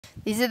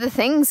These are the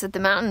things with the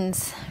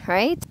mountains,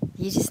 right?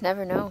 You just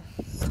never know.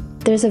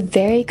 There's a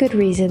very good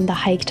reason the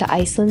hike to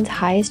Iceland's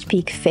highest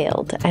peak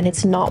failed, and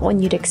it's not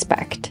one you'd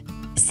expect.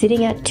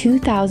 Sitting at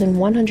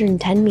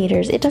 2,110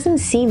 meters, it doesn't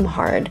seem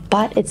hard,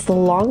 but it's the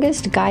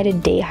longest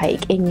guided day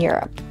hike in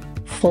Europe,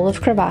 full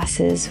of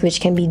crevasses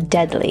which can be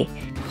deadly.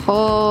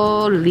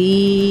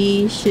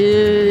 Holy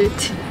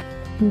shit.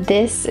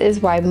 This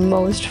is why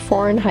most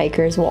foreign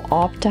hikers will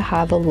opt to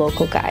have a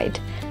local guide,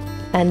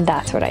 and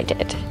that's what I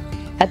did.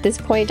 At this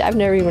point, I've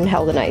never even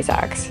held an ice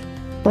axe.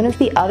 One of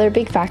the other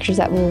big factors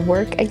that will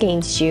work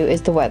against you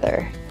is the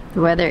weather.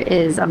 The weather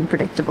is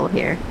unpredictable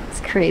here.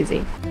 It's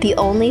crazy. The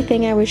only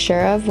thing I was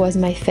sure of was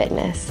my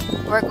fitness.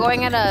 We're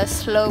going at a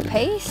slow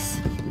pace.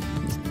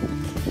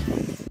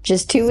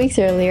 Just 2 weeks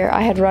earlier,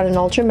 I had run an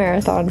ultra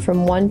marathon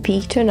from one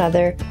peak to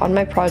another on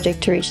my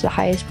project to reach the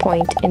highest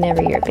point in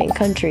every European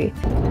country.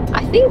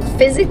 I think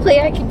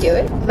physically I can do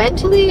it.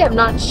 Mentally, I'm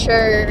not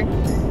sure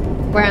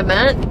where I'm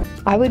at.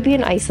 I would be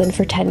in Iceland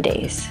for 10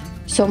 days,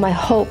 so my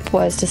hope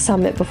was to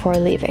summit before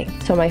leaving.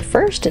 So my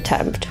first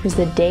attempt was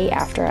the day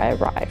after I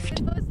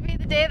arrived. It was supposed to be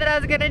the day that I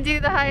was gonna do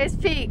the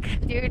highest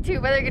peak. Due to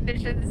weather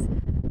conditions,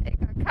 it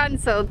got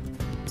cancelled.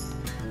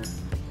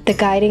 The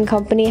guiding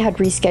company had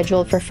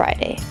rescheduled for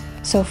Friday,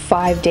 so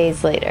 5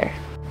 days later.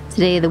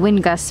 Today the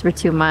wind gusts were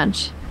too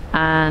much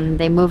and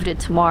they moved it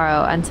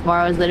tomorrow, and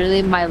tomorrow is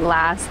literally my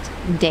last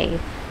day.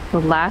 The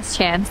last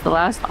chance, the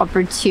last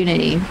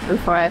opportunity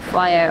before I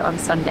fly out on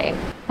Sunday.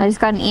 I just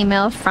got an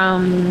email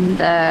from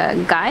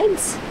the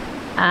guides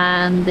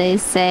and they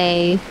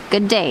say,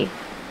 good day.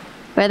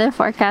 Weather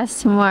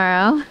forecast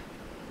tomorrow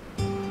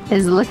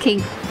is looking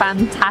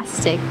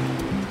fantastic.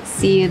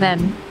 See you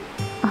then.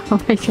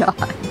 Oh my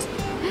god.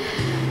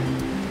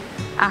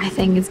 I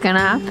think it's gonna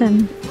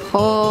happen.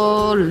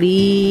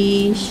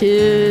 Holy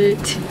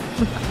shit.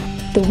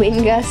 The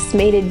wind gusts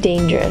made it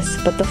dangerous,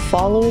 but the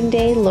following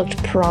day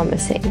looked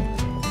promising.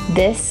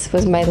 This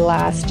was my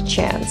last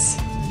chance.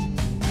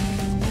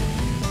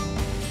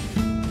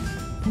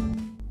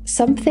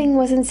 Something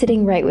wasn't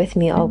sitting right with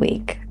me all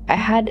week. I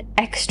had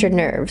extra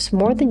nerves,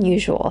 more than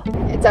usual.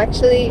 It's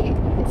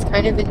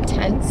kind of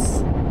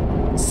intense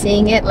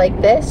seeing it like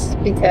this,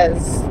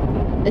 because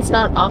it's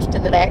not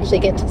often that I actually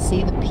get to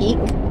see the peak.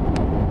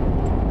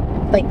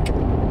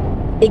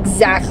 Like,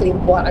 exactly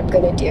what I'm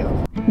gonna do.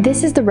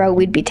 This is the route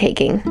we'd be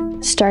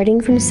taking,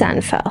 starting from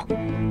Sandfell.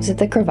 Was it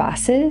the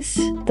crevasses?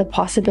 The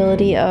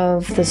possibility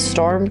of the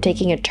storm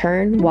taking a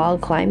turn while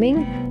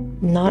climbing?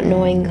 Not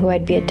knowing who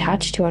I'd be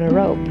attached to on a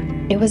rope.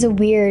 It was a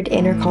weird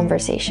inner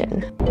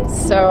conversation.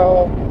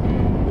 So,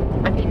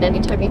 I mean,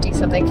 anytime you do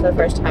something for the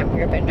first time,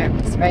 you're a bit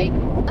nervous, right?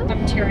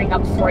 I'm tearing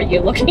up for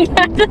you looking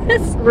at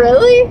this.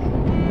 Really?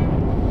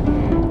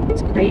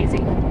 It's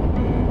crazy.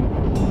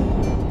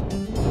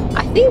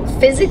 I think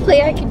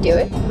physically I can do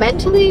it.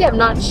 Mentally, I'm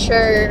not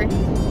sure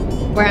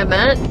where I'm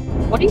at.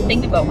 What do you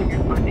think about when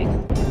you're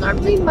climbing?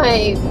 Normally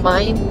my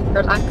mind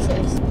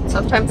relaxes.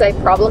 Sometimes I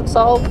problem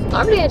solve.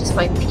 Normally I just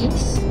find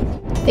peace.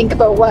 Think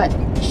about what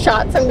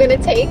shots I'm gonna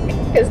take,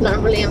 because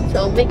normally I'm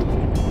filming.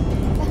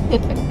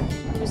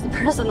 Who's the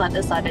person that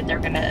decided they're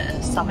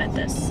gonna summit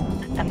this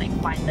and they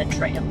find the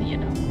trail, you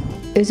know?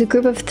 It was a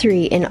group of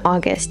 3 in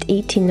August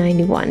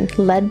 1891,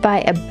 led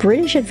by a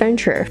British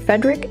adventurer,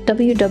 Frederick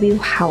W.W.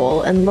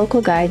 Howell, and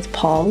local guides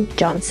Paul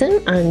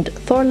Johnson and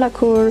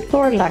Thorlakur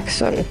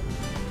Thorlaksson.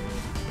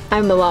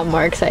 I'm a lot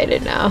more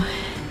excited now.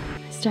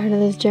 I started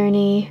this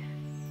journey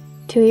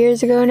 2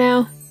 years ago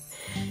now.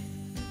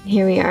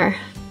 Here we are,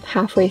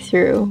 halfway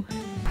through.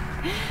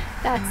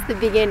 That's the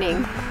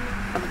beginning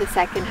of the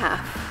second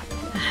half.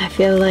 I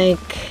feel like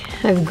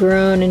I've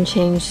grown and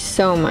changed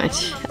so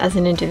much as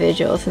an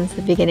individual since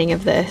the beginning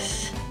of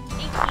this.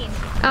 18.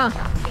 Oh.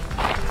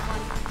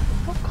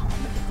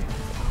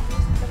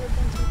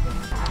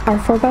 Our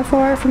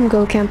 4x4 from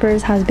Go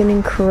Campers has been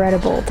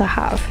incredible to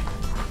have.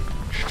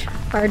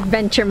 Our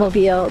adventure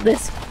mobile,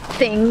 this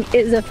thing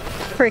is a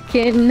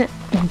freaking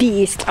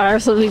beast. I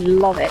absolutely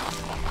love it.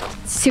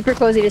 Super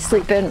cozy to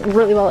sleep in,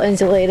 really well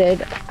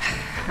insulated.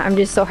 I'm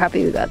just so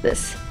happy we got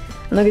this.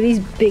 And look at these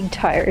big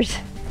tires.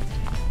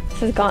 This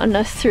has gotten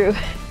us through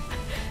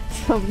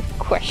some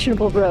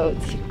questionable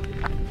roads.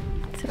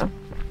 So,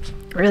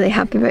 really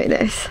happy about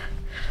this.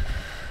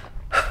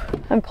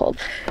 I'm cold.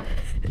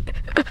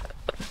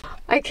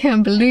 I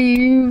can't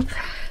believe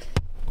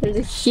there's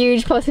a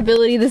huge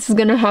possibility this is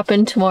gonna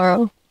happen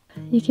tomorrow.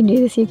 You can do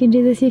this, you can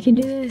do this, you can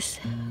do this.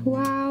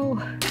 Wow.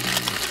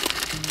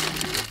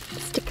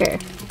 Sticker.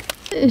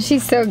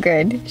 She's so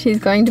good. She's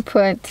going to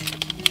put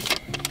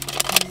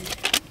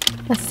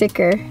a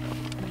sticker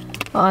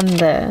on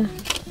the,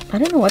 I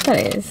don't know what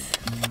that is.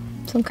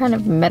 Some kind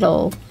of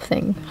metal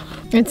thing.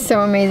 It's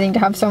so amazing to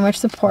have so much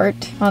support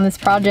on this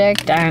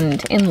project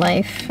and in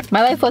life.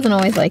 My life wasn't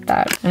always like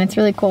that, and it's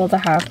really cool to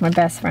have my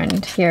best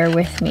friend here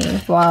with me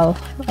while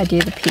I do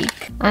the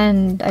peak.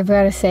 And I've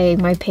got to say,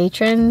 my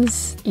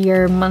patrons,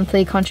 your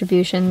monthly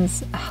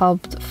contributions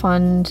helped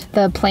fund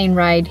the plane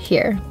ride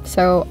here.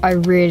 So I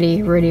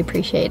really, really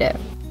appreciate it.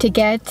 To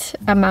get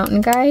a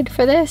mountain guide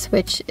for this,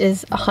 which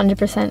is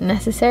 100%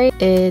 necessary,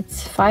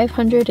 it's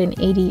 580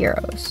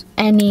 euros.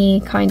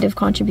 Any kind of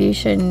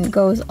contribution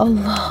goes a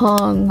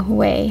long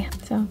way.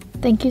 So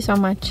thank you so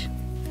much.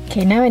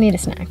 Okay, now I need a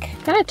snack.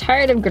 Kind of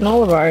tired of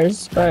granola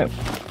bars, but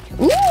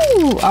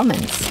ooh,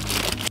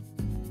 almonds.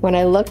 When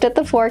I looked at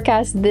the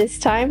forecast this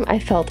time, I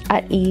felt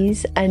at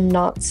ease and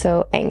not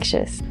so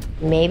anxious.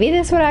 Maybe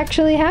this would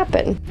actually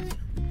happen.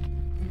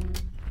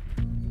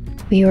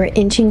 We were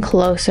inching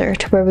closer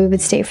to where we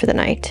would stay for the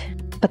night,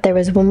 but there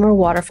was one more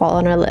waterfall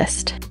on our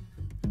list.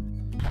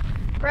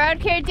 We're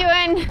out here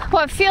doing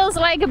what feels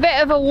like a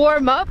bit of a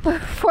warm-up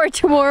for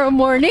tomorrow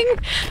morning,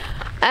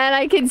 and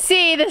I can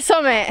see the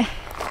summit.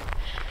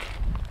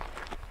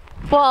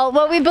 Well,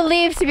 what we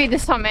believe to be the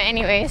summit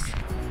anyways.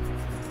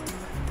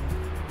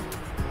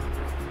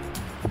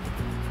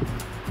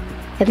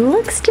 It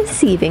looks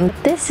deceiving.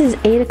 This is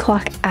 8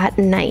 o'clock at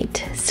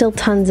night, still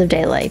tons of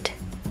daylight.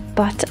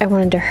 But I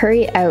wanted to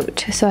hurry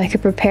out so I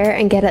could prepare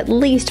and get at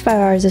least 5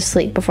 hours of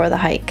sleep before the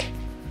hike.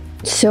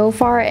 So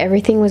far,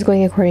 everything was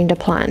going according to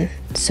plan.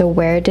 So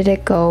where did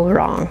it go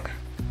wrong?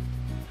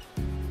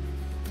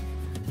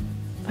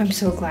 I'm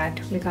so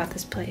glad we got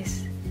this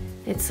place.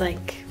 It's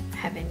like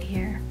heaven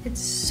here.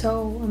 It's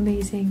so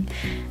amazing.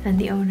 And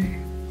the owner,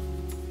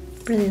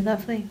 really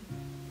lovely.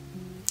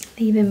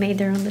 They even made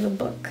their own little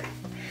book.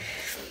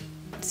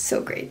 It's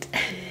so great.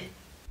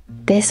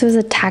 This was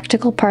a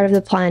tactical part of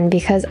the plan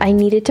because I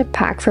needed to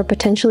pack for a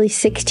potentially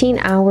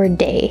 16-hour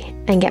day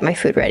and get my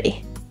food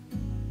ready.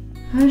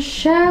 A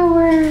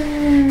shower!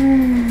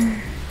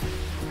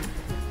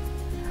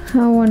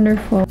 How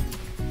wonderful.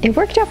 It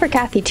worked out for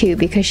Kathy too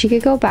because she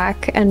could go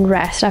back and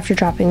rest after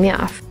dropping me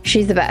off.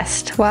 She's the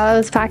best. While I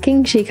was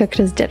packing, she cooked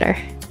us dinner.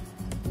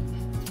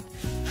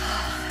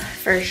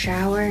 First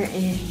shower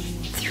in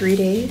 3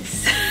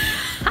 days.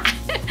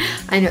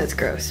 I know it's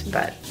gross,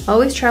 but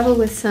always travel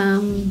with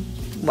some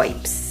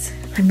wipes.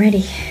 I'm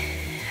ready.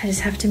 I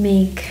just have to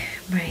make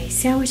my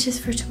sandwiches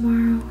for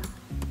tomorrow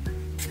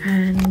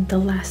and the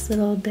last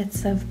little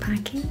bits of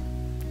packing.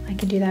 I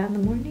can do that in the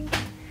morning.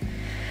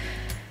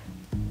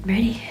 I'm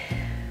ready.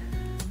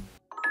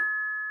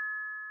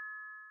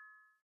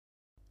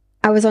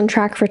 I was on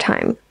track for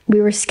time.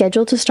 We were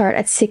scheduled to start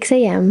at 6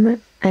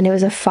 a.m. and it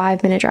was a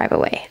 5-minute drive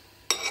away.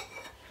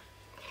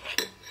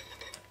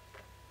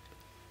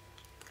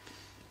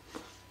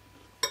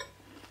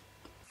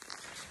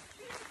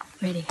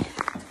 Ready.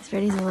 As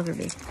ready as I'll ever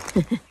be.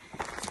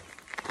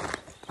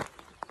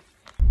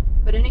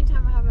 But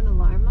anytime I have an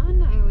alarm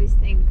on, I always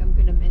think I'm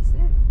gonna miss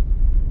it.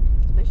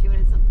 Especially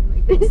when it's something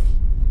like this.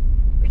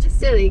 Which is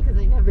silly because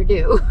I never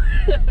do.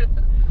 But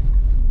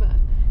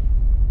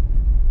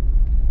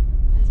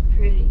that's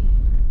pretty.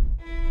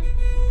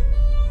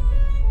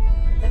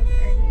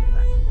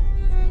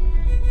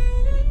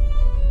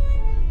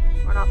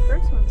 We're not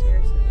first ones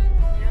here, so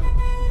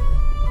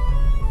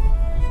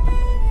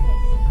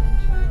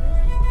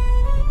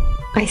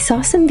I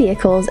saw some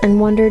vehicles and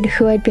wondered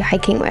who I'd be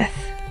hiking with.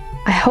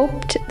 I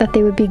hoped that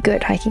they would be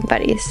good hiking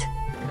buddies.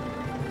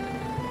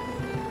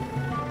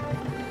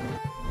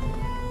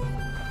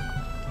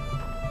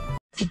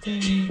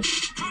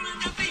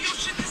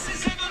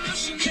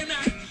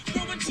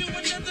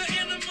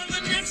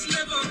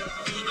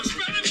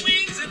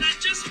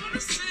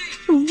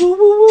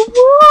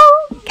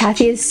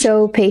 Kathy is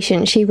so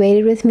patient. She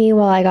waited with me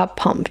while I got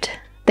pumped.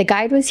 The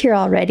guide was here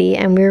already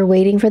and we were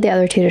waiting for the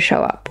other two to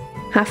show up.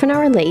 Half an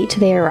hour late,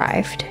 they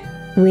arrived.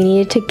 We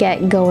needed to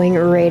get going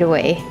right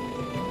away.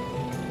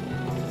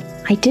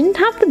 I didn't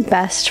have the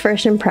best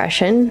first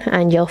impression,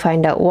 and you'll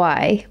find out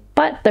why,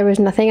 but there was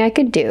nothing I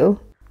could do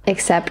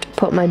except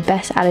put my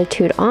best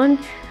attitude on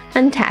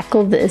and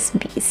tackle this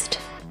beast.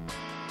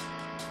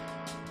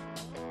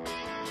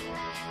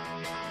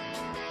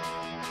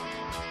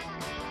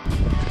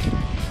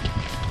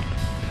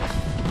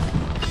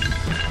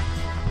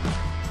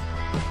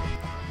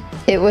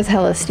 It was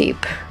hella steep.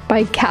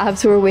 My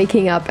calves were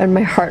waking up and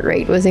my heart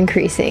rate was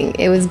increasing.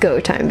 It was go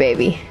time,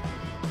 baby.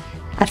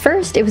 At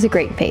first, it was a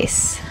great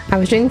pace. I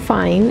was doing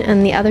fine,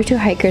 and the other two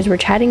hikers were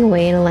chatting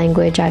away in a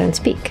language I don't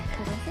speak.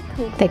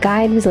 The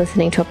guide was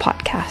listening to a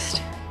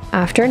podcast.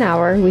 After an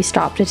hour, we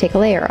stopped to take a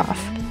layer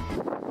off.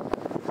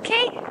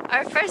 Okay,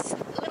 our first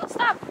little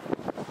stop.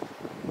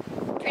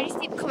 Pretty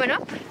steep coming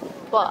up,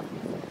 but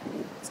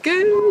it's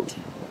good.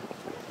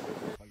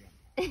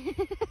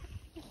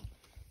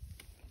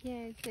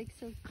 Yeah, it's like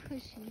so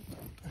cushy.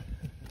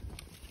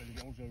 But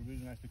it's also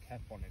really nice to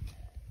cap on it.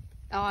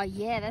 Oh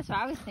yeah, that's what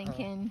I was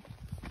thinking.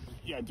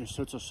 Yeah, there's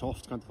such a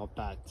soft kind of a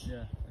pad.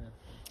 Yeah.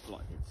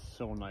 Like, it's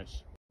so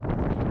nice.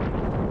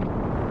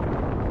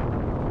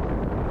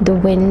 The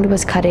wind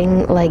was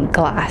cutting like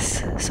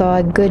glass, so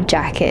a good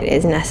jacket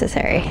is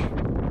necessary.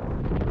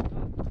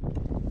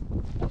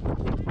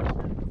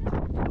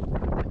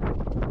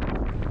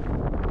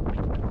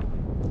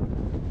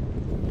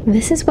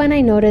 This is when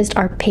I noticed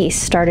our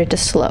pace started to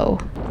slow.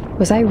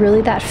 Was I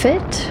really that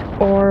fit,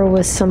 or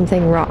was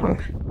something wrong?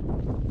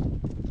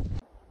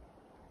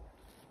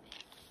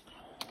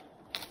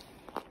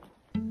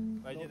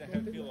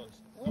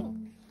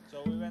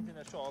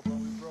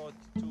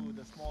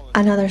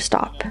 Another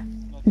stop,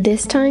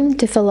 this time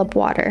to fill up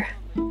water.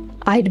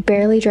 I'd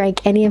barely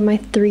drank any of my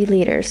 3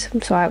 liters,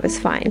 so I was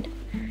fine.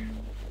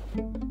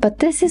 But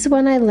this is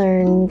when I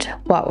learned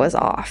what was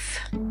off.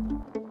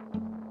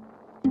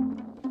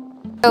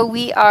 So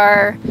we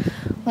are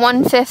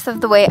 1/5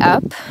 of the way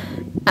up,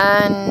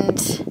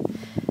 and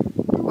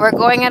we're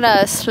going at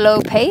a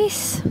slow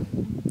pace.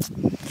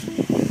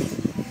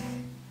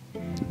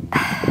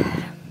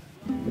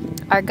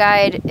 Our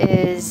guide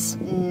is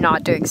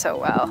not doing so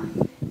well.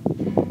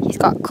 He's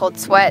got cold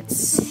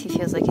sweats, he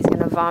feels like he's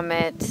gonna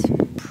vomit,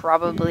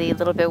 probably a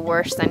little bit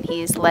worse than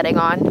he's letting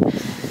on.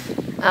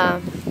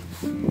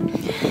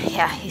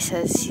 Yeah, he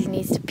says he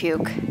needs to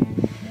puke.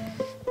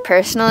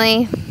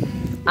 Personally,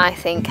 I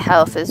think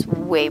health is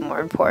way more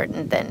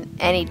important than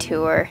any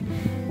tour,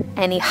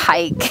 any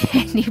hike,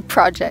 any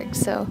project,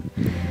 so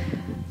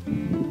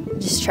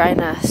just trying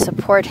to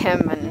support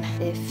him, and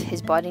if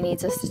his body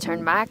needs us to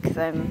turn back,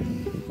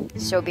 then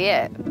so be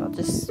it. I'll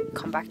just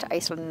come back to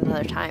Iceland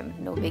another time.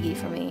 No biggie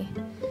for me.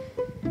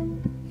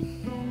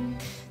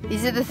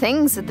 These are the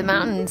things at the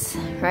mountains,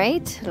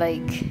 right?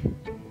 Like,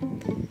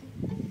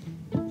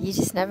 you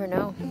just never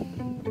know.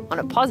 On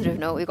a positive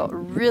note, we got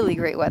really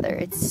great weather.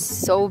 It's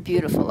so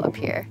beautiful up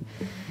here.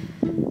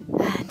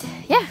 And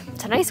yeah,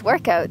 it's a nice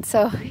workout.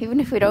 So even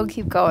if we don't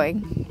keep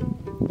going,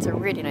 it's a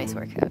really nice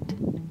workout.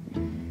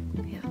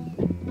 Yeah.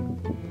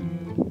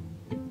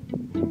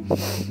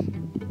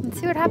 Let's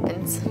see what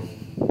happens.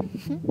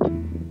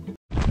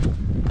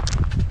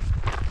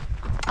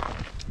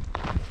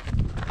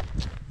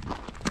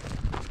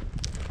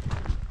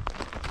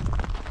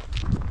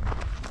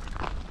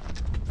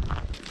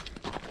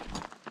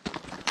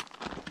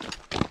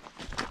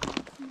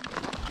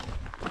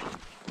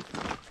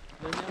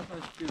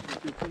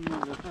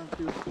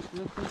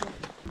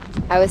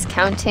 I was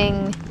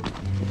counting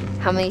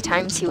how many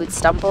times he would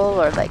stumble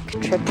or like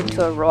trip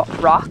into a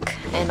rock,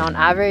 and on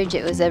average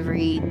it was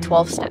every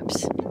 12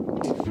 steps.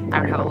 I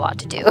don't have a lot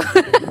to do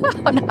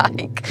on a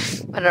hike.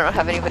 I don't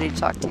have anybody to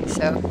talk to,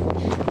 so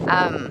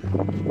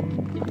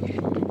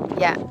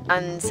yeah,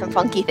 and some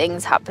funky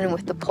things happen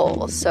with the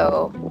poles.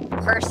 So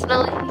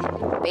personally,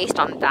 based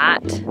on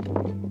that,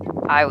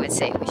 I would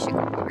say we should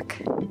go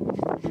back,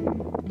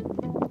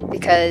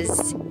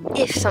 because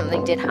if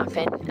something did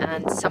happen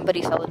and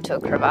somebody fell into a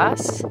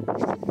crevasse,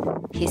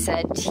 he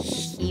said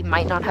he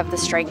might not have the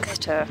strength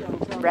to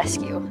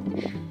rescue,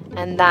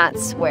 and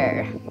that's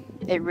where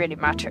it really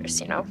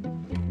matters, you know.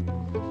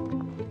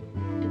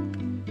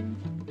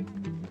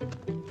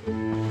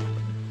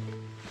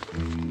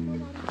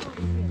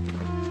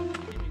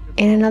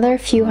 In another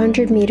few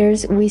hundred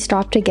meters, we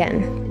stopped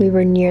again. We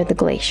were near the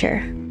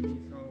glacier.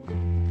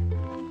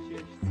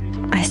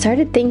 I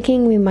started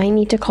thinking we might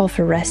need to call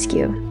for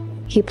rescue.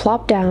 He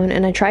plopped down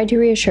and I tried to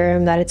reassure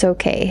him that it's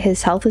okay,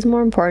 his health is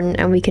more important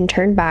and we can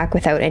turn back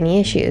without any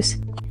issues.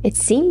 It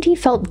seemed he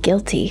felt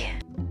guilty.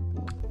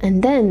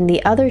 And then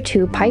the other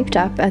 2 piped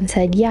up and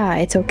said, yeah,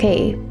 it's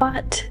okay,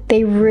 but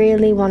they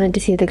really wanted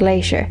to see the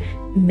glacier.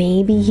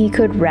 Maybe he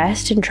could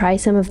rest and try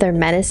some of their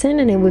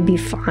medicine and it would be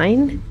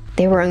fine.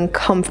 They were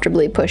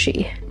uncomfortably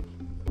pushy.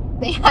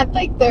 They had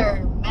like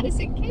their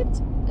medicine kit,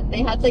 and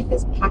they had like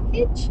this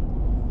package.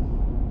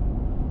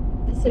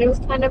 They said it was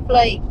kind of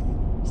like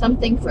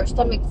something for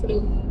stomach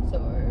flus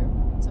or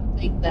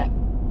something that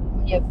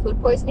when you have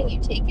food poisoning you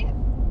take it,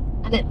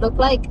 and it looked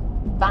like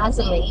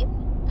Vaseline,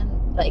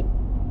 and like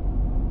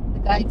the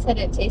guide said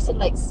it tasted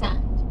like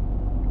sand.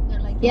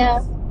 They're like,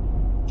 yeah,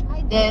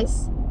 try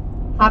this,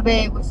 have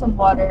it with some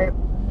water,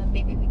 and then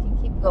maybe we can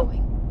keep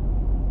going.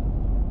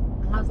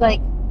 And I was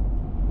like,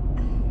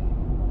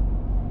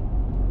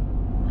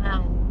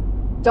 man,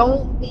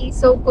 don't be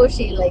so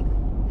pushy. Like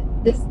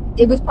this,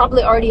 it was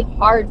probably already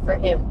hard for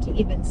him to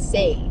even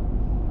say,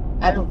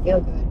 I don't feel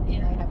good,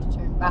 and I have to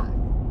turn back.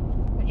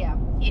 But yeah,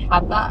 he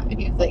had that, and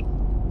he was like,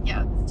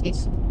 yeah, this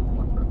tastes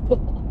horrible.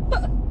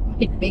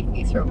 Might make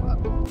me throw up.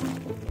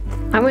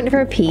 I went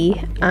for a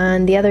pee,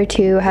 and the other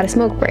 2 had a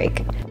smoke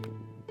break.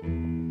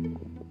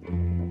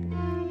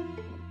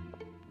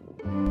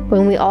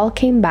 When we all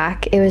came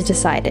back, it was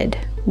decided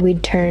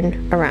we'd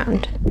turn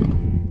around.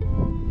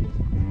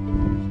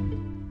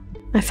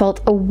 I felt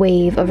a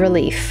wave of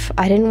relief.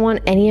 I didn't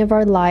want any of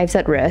our lives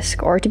at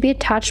risk or to be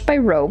attached by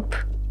rope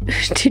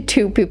to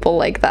 2 people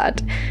like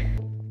that.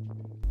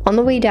 On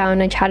the way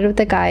down, I chatted with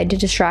the guide to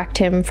distract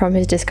him from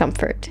his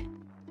discomfort.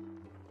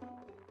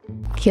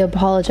 He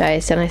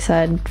apologized and I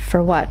said,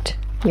 for what?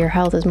 Your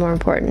health is more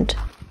important.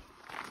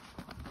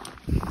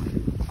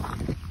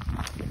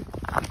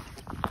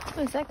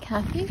 Oh, is that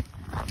Kathy?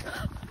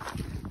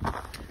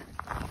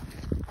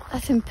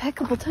 That's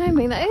impeccable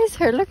timing. That is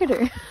her. Look at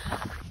her.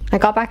 I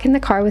got back in the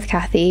car with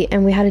Kathy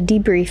and we had a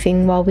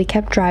debriefing while we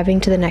kept driving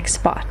to the next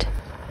spot.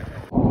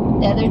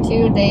 The other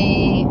 2,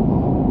 they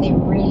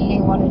really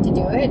wanted to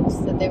do it,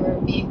 so they were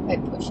being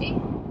quite pushy.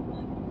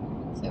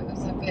 So it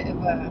was a bit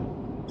of a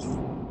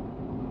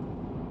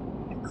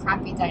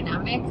crappy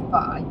dynamic,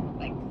 but I,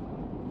 like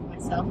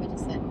myself, I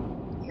just said,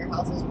 your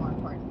health is more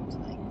important.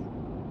 Like,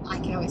 I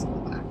can always go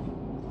back.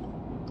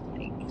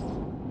 Like,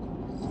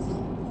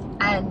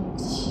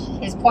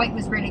 his point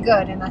was really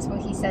good, and that's what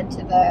he said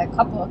to the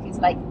couple. He's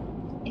like,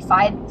 if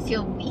I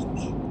feel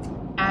weak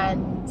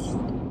and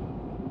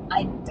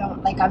I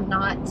don't, like, I'm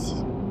not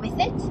with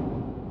it,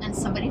 and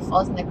somebody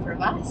falls in the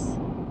crevasse,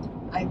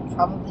 I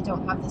probably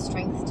don't have the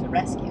strength to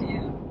rescue.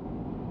 Yeah.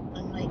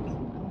 I'm like,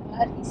 I'm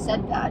glad he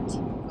said that,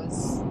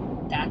 because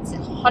that's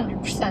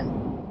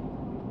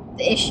 100%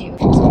 the issue.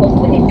 So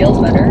hopefully he feels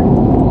better.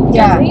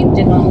 Yeah. He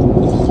did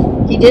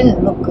not. He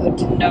didn't look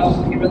good. No,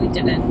 he really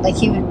didn't. Like,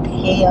 he was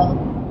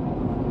pale.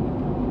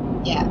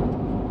 Yeah.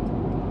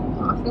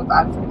 Oh, I feel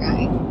bad for the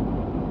guy.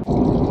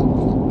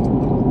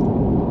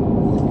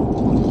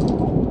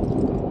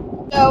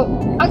 So,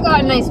 I got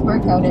a nice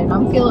workout in.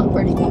 I'm feeling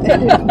pretty good.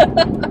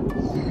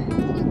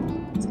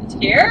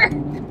 Here?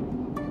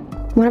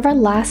 One of our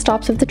last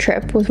stops of the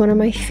trip was one of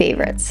my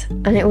favorites,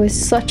 and it was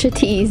such a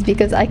tease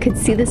because I could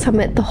see the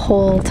summit the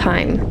whole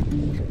time.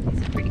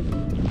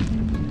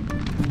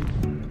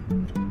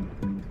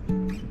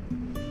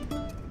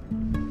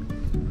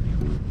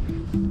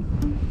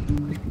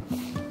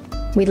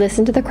 We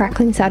listened to the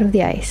crackling sound of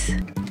the ice.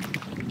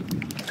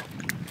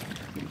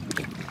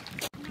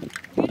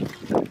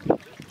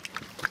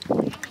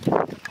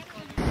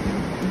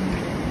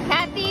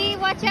 Kathy,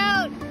 watch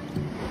out!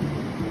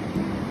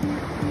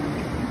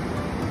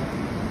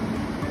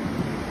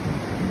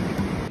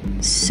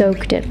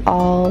 Soaked it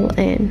all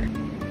in.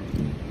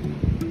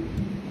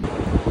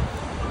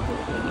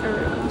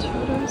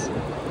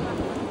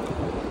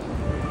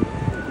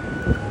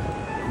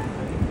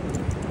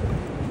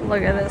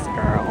 Look at this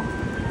girl.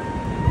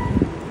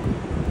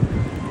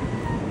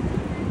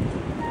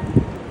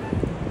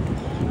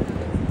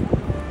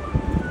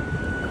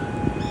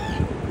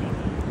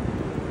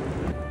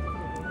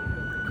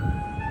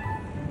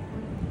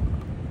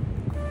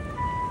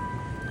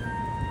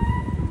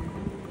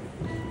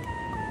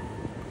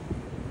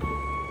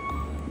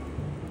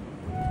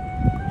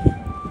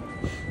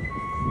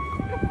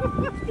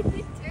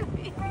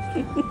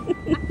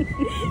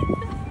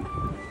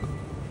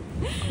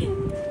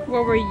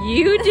 What were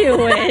you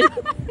doing?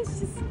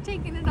 Just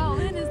taking it all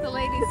in, as the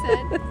lady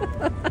said.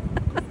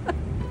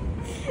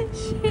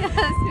 She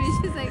asked me,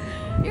 she's like,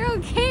 "You're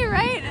okay,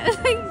 right?" I was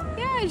like,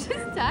 "Yeah, I'm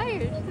just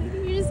tired." She's like,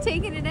 "You're just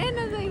taking it in?"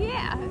 I was like,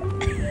 "Yeah."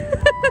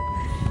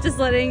 Just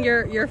letting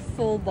your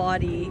full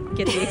body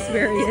get the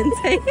experience.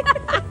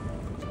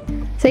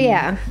 So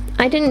yeah,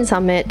 I didn't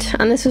summit,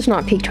 and this was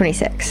not peak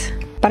 26.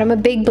 But I'm a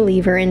big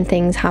believer in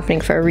things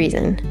happening for a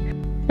reason.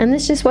 And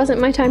this just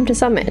wasn't my time to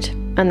summit,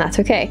 and that's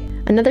okay.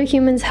 Another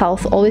human's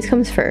health always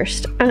comes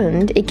first,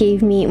 and it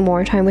gave me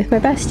more time with my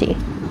bestie.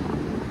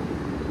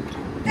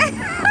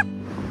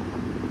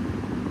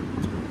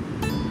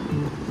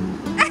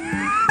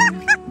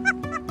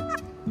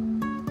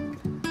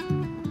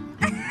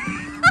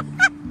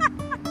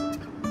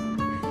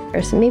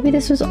 So maybe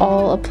this was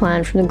all a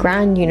plan from the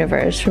grand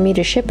universe for me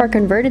to ship our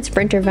converted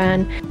Sprinter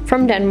van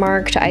from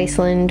Denmark to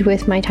Iceland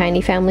with my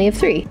tiny family of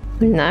 3.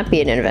 Wouldn't that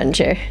be an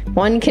adventure?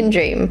 One can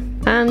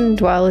dream, and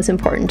well, it's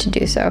important to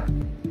do so.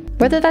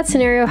 Whether that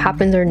scenario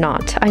happens or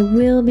not, I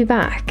will be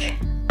back.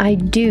 I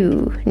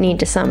do need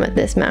to summit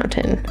this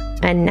mountain,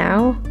 and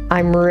now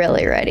I'm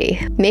really ready.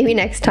 Maybe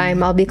next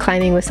time I'll be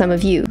climbing with some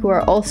of you who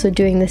are also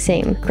doing the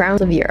same,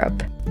 grounds of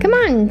Europe. Come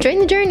on, join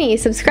the journey,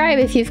 subscribe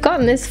if you've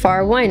gotten this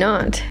far, why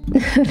not?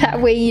 That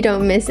way you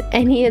don't miss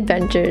any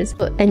adventures,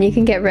 and you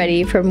can get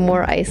ready for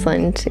more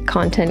Iceland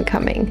content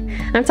coming.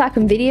 I'm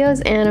talking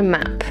videos and a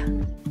map.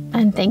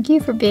 And thank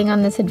you for being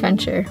on this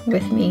adventure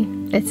with me.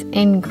 It's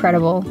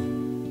incredible.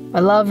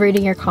 I love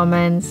reading your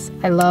comments.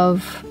 I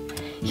love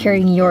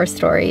hearing your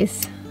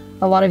stories.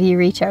 A lot of you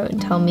reach out and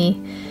tell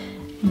me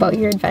about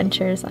your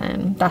adventures,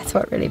 and that's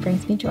what really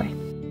brings me joy.